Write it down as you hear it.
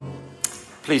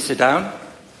Please sit down.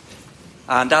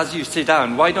 And as you sit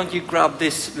down, why don't you grab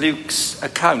this Luke's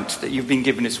account that you've been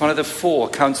given? It's one of the 4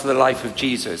 accounts of the life of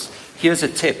Jesus. Here's a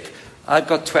tip. I've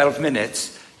got 12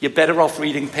 minutes. You're better off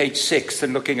reading page 6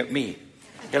 than looking at me.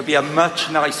 It'll be a much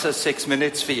nicer 6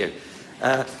 minutes for you.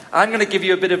 I'm going to give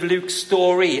you a bit of Luke's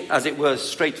story, as it were,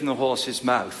 straight from the horse's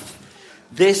mouth.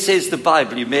 This is the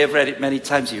Bible. You may have read it many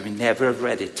times. You may never have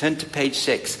read it. Turn to page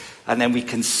 6, and then we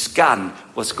can scan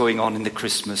what's going on in the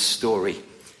Christmas story.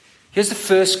 Here's the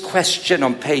first question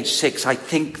on page 6, I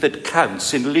think, that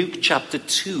counts. In Luke chapter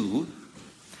 2,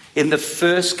 in the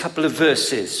first couple of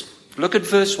verses. Look at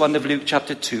verse 1 of Luke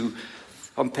chapter 2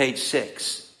 on page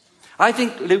 6. I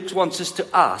think Luke wants us to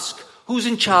ask, who's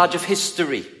in charge of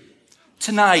history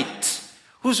tonight?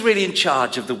 Who's really in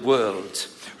charge of the world?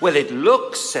 Well, it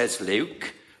looks, says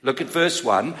Luke, look at verse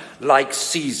 1, like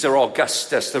Caesar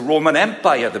Augustus, the Roman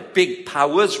Empire. The big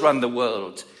powers run the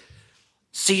world.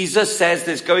 Caesar says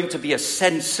there's going to be a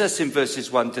census in verses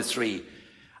 1 to 3.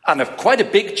 And quite a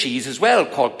big cheese as well,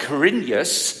 called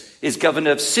Quirinius, is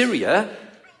governor of Syria.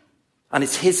 And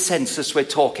it's his census we're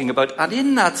talking about. And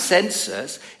in that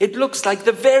census, it looks like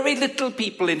the very little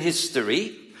people in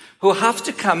history who have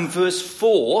to come, verse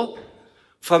 4,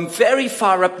 from very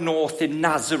far up north in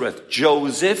Nazareth,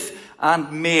 Joseph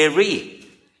and Mary.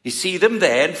 You see them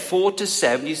there in 4 to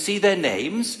 7. You see their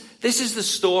names. This is the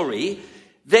story.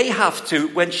 They have to,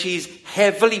 when she's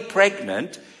heavily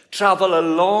pregnant, travel a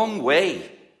long way.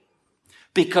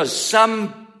 Because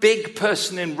some big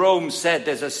person in Rome said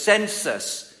there's a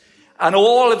census and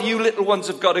all of you little ones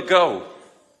have got to go.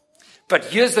 But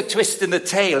here's the twist in the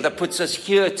tale that puts us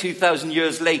here 2,000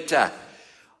 years later.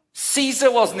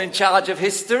 Caesar wasn't in charge of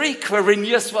history.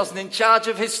 Quirinius wasn't in charge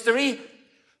of history.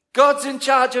 God's in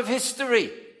charge of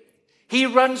history. He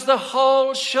runs the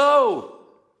whole show.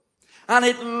 And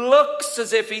it looks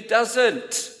as if he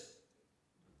doesn't.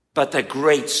 But the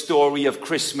great story of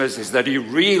Christmas is that he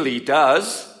really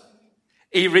does.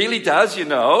 He really does, you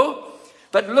know.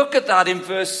 But look at that in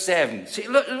verse 7. See,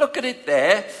 look at it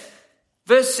there.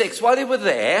 Verse 6, while they were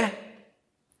there,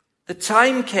 the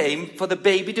time came for the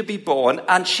baby to be born,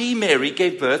 and she, Mary,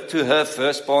 gave birth to her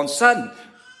firstborn son.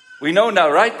 We know now,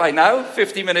 right, by now,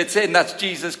 50 minutes in, that's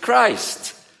Jesus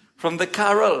Christ from the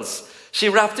carols. She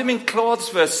wrapped him in cloths,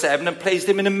 verse 7, and placed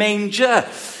him in a manger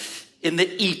in the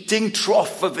eating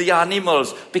trough of the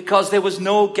animals because there was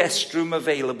no guest room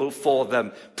available for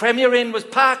them. Premier Inn was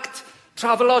packed.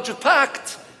 Travelodge was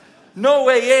packed. No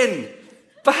way in.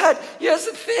 But here's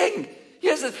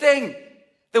the thing.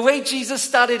 The way Jesus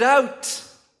started out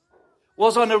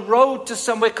was on a road to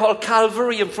somewhere called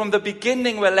Calvary, and from the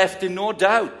beginning we're left in no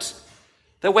doubt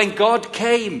that when God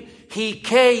came, he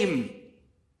came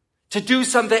to do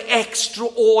something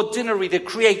extraordinary. The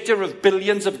creator of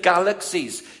billions of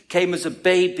galaxies came as a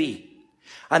baby.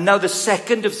 And now the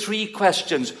second of 3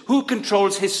 questions. Who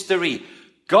controls history?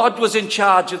 God was in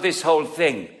charge of this whole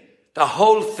thing. The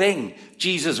whole thing.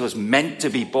 Jesus was meant to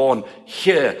be born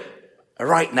here,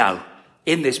 right now,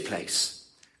 in this place.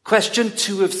 Question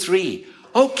 2 of 3.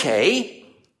 Okay,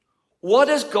 what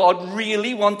does God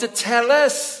really want to tell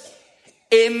us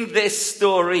in this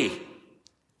story?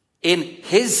 In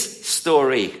his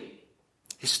story.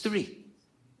 History.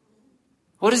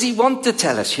 What does he want to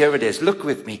tell us? Here it is. Look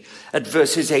with me at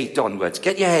verses 8 onwards.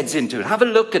 Get your heads into it. Have a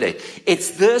look at it.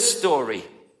 It's the story.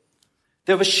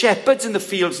 There were shepherds in the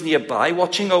fields nearby,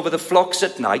 watching over the flocks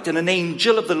at night, and an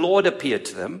angel of the Lord appeared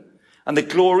to them, and the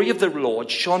glory of the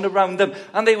Lord shone around them,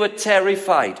 and they were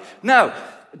terrified. Now,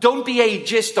 don't be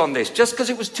ageist on this. Just because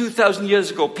it was 2,000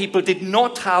 years ago, people did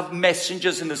not have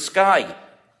messengers in the sky.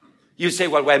 You say,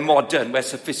 well, we're modern, we're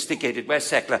sophisticated, we're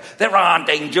secular. There aren't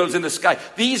angels in the sky.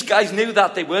 These guys knew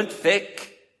that. They weren't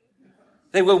thick.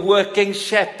 They were working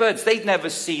shepherds. They'd never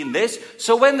seen this.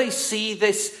 So when they see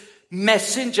this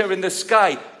messenger in the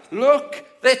sky, look,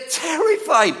 they're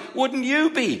terrified. Wouldn't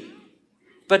you be?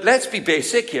 But let's be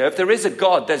basic here. If there is a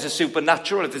God, there's a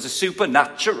supernatural. If there's a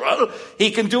supernatural,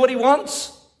 he can do what he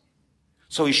wants.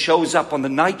 So he shows up on the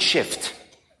night shift.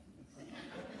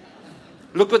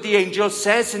 Look what the angel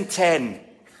says in 10.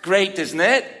 Great, isn't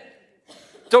it?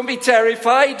 Don't be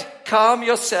terrified. Calm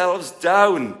yourselves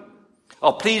down.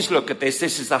 Oh, please look at this.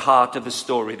 This is the heart of the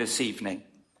story this evening.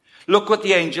 Look what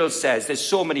the angel says. There's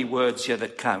so many words here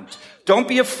that count. Don't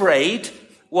be afraid.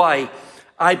 Why?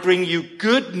 I bring you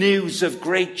good news of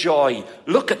great joy.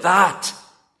 Look at that.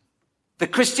 The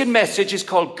Christian message is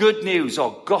called good news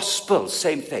or gospel.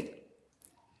 Same thing.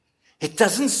 It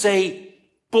doesn't say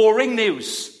boring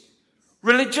news.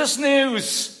 Religious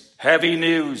news, heavy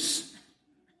news,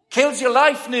 kills your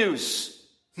life news.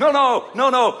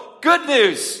 No. Good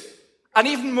news. And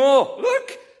even more,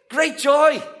 look, Great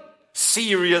joy.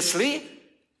 Seriously?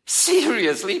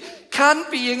 Seriously? Can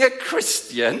being a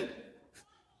Christian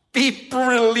be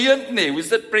brilliant news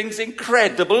that brings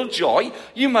incredible joy?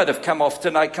 You might have come off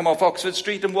Oxford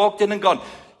Street and walked in and gone,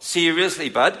 seriously,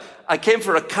 bud, I came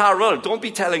for a carol. Don't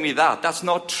be telling me that. That's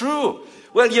not true.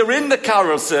 Well, you're in the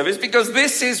carol service because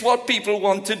this is what people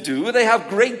want to do. They have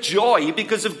great joy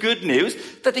because of good news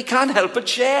that they can't help but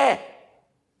share.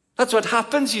 That's what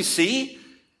happens, you see.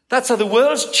 That's how the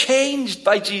world's changed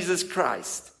by Jesus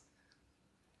Christ.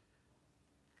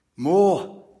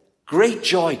 More. Great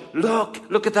joy.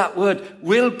 Look at that word.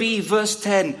 Will be, verse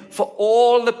 10, for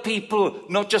all the people,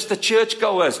 not just the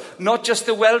churchgoers, not just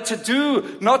the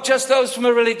well-to-do, not just those from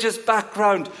a religious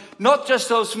background, not just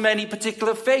those from any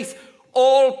particular faith.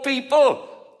 All people.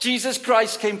 Jesus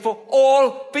Christ came for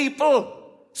all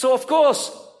people. So, of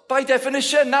course, by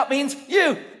definition, that means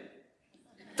you.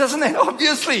 Doesn't it?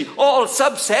 Obviously, all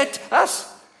subset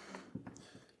us.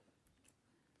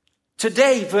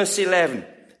 Today, verse 11,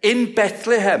 in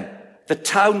Bethlehem, the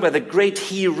town where the great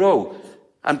hero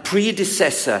and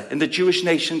predecessor in the Jewish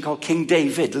nation called King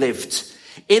David lived.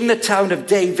 In the town of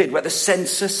David, where the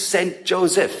census sent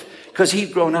Joseph, because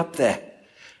he'd grown up there.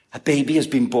 A baby has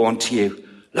been born to you.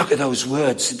 Look at those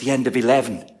words at the end of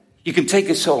 11. You can take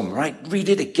us home, right? Read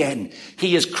it again.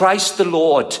 He is Christ the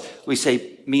Lord. We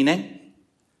say, meaning?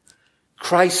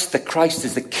 Christ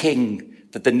is the king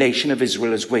that the nation of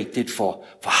Israel has waited for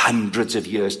hundreds of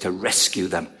years to rescue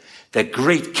them. The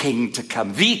great king to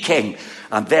come, the king,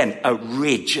 and then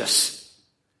outrageous,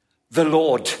 the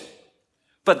Lord.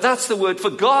 But that's the word for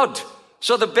God.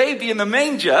 So the baby in the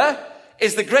manger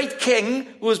is the great king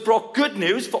who has brought good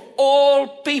news for all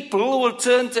people who will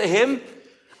turn to him.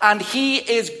 And he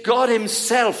is God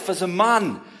himself as a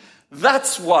man.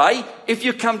 That's why if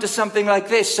you come to something like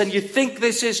this and you think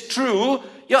this is true,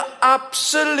 you're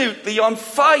absolutely on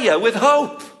fire with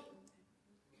hope.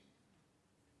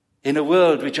 In a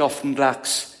world which often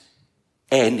lacks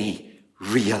any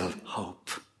real hope.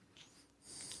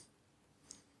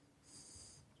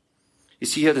 You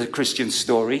see here the Christian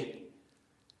story.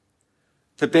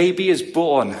 The baby is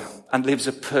born and lives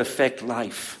a perfect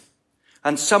life.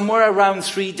 And somewhere around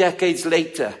 3 decades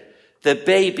later, the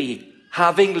baby,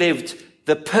 having lived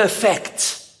the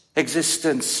perfect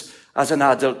existence as an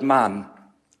adult man,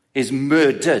 is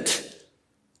murdered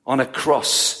on a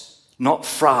cross not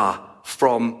far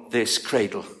from this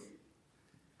cradle.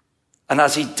 And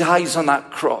as he dies on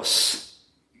that cross,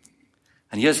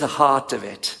 and here's the heart of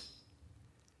it,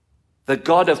 the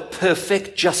God of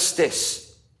perfect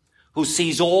justice, who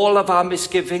sees all of our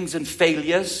misgivings and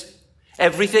failures,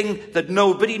 everything that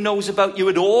nobody knows about you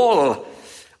at all,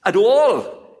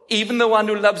 even the one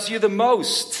who loves you the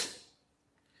most.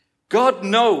 God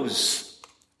knows,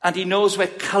 and he knows we're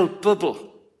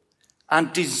culpable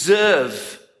and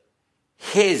deserve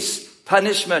his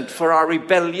punishment for our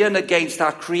rebellion against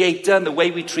our Creator and the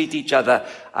way we treat each other.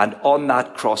 And on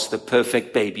that cross, the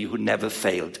perfect baby who never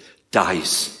failed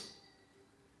dies.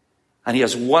 And he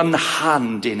has one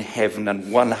hand in heaven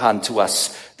and one hand to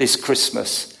us this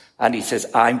Christmas. And he says,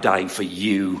 I'm dying for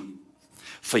you,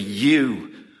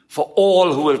 for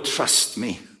all who will trust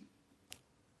me.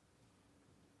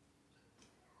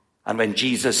 And when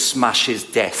Jesus smashes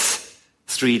death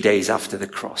 3 days after the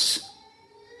cross,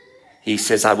 he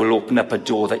says, I will open up a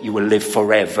door that you will live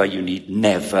forever. You need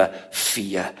never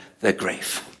fear the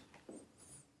grave.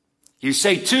 You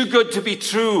say, too good to be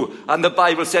true. And the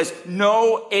Bible says,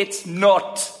 no, it's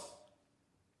not.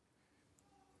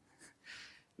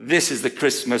 This is the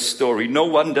Christmas story. No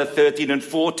wonder 13 and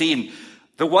 14.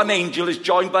 The one angel is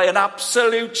joined by an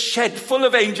absolute shed full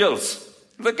of angels.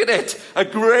 Look at it. A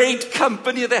great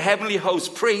company of the heavenly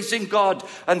host praising God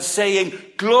and saying,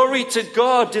 glory to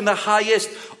God in the highest,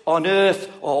 on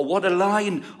earth, or what a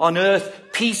line, on earth,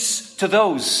 peace to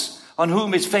those on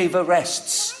whom his favor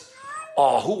rests.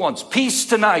 Oh, who wants peace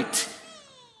tonight?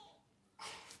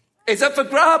 It's up for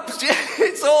grabs.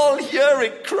 It's all here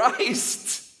in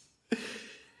Christ.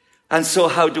 And so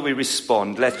how do we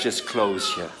respond? Let's just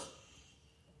close here.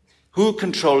 Who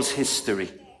controls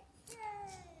history?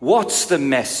 What's the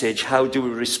message? How do we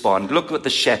respond? Look what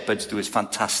the shepherds do. It's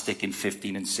fantastic in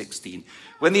 15 and 16.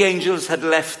 When the angels had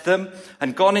left them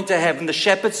and gone into heaven, the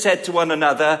shepherds said to one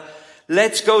another,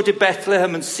 let's go to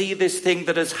Bethlehem and see this thing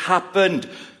that has happened,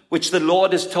 which the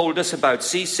Lord has told us about.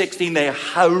 See, 16, they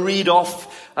hurried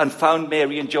off and found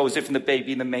Mary and Joseph and the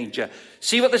baby in the manger.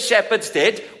 See what the shepherds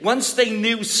did? Once they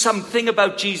knew something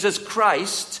about Jesus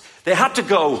Christ, they had to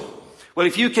go. Well,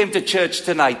 if you came to church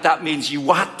tonight, that means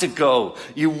you had to go.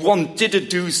 You wanted to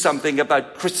do something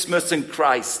about Christmas and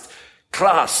Christ.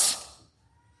 Class.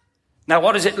 Now,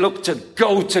 what does it look to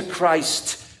go to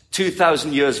Christ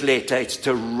 2,000 years later? It's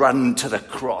to run to the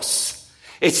cross.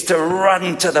 It's to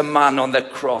run to the man on the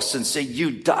cross and say,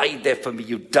 you died there for me.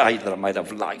 You died that I might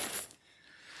have life.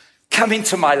 Come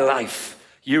into my life,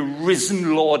 you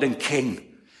risen Lord and King.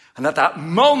 And at that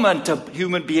moment, a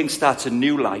human being starts a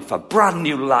new life, a brand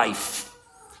new life.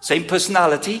 Same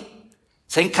personality,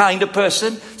 same kind of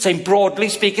person, same broadly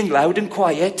speaking, loud and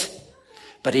quiet,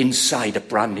 but inside a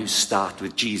brand new start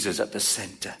with Jesus at the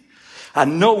center.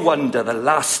 And no wonder the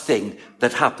last thing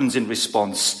that happens in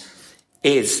response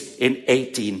is in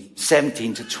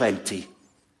 17 to 20.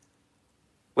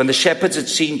 When the shepherds had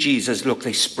seen Jesus, look,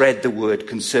 they spread the word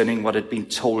concerning what had been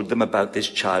told them about this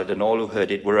child, and all who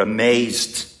heard it were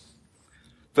amazed.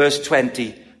 Verse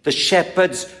 20, the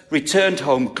shepherds returned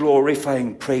home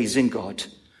glorifying, praising God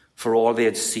for all they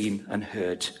had seen and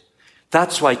heard.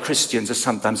 That's why Christians are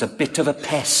sometimes a bit of a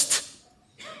pest.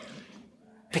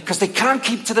 Because they can't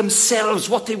keep to themselves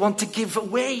what they want to give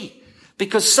away.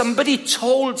 Because somebody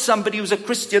told somebody who's a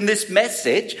Christian this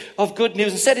message of good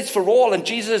news and said it's for all and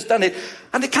Jesus has done it.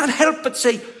 And they can't help but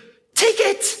say, take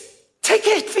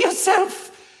it for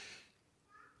yourself.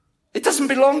 It doesn't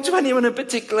belong to anyone in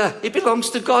particular. It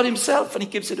belongs to God himself and he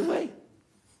gives it away.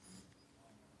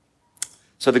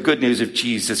 So the good news of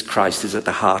Jesus Christ is at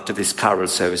the heart of this carol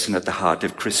service and at the heart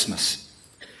of Christmas.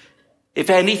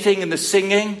 If anything in the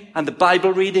singing and the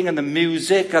Bible reading and the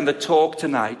music and the talk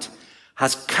tonight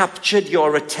has captured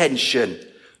your attention,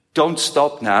 don't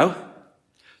stop now.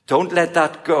 Don't let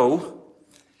that go.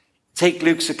 Take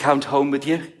Luke's account home with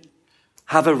you.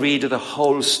 Have a read of the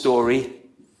whole story.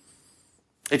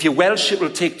 If you're Welsh, it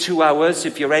will take 2 hours.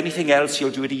 If you're anything else,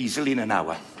 you'll do it easily in an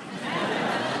hour.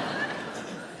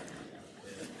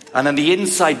 And on the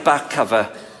inside back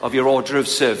cover of your order of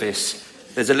service,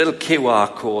 there's a little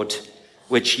QR code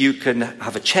which you can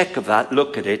have a check of that,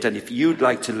 look at it, and if you'd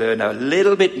like to learn a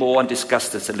little bit more and discuss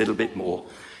this a little bit more,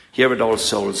 here at All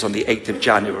Souls on the 8th of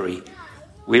January,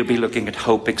 we'll be looking at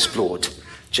Hope Explored,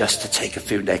 just to take a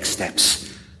few next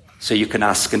steps. So you can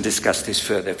ask and discuss this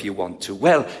further if you want to.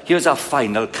 Well, here's our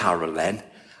final carol then,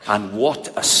 and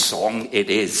what a song it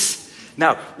is.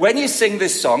 Now, when you sing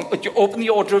this song, you open the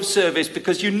order of service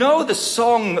because you know the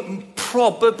song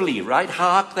probably, right?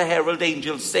 Hark the herald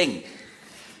angels sing.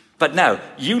 But now,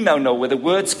 you now know where the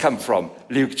words come from,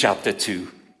 Luke chapter 2.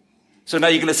 So now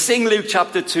you're going to sing Luke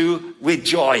chapter 2 with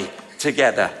joy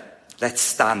together. Let's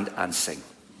stand and sing.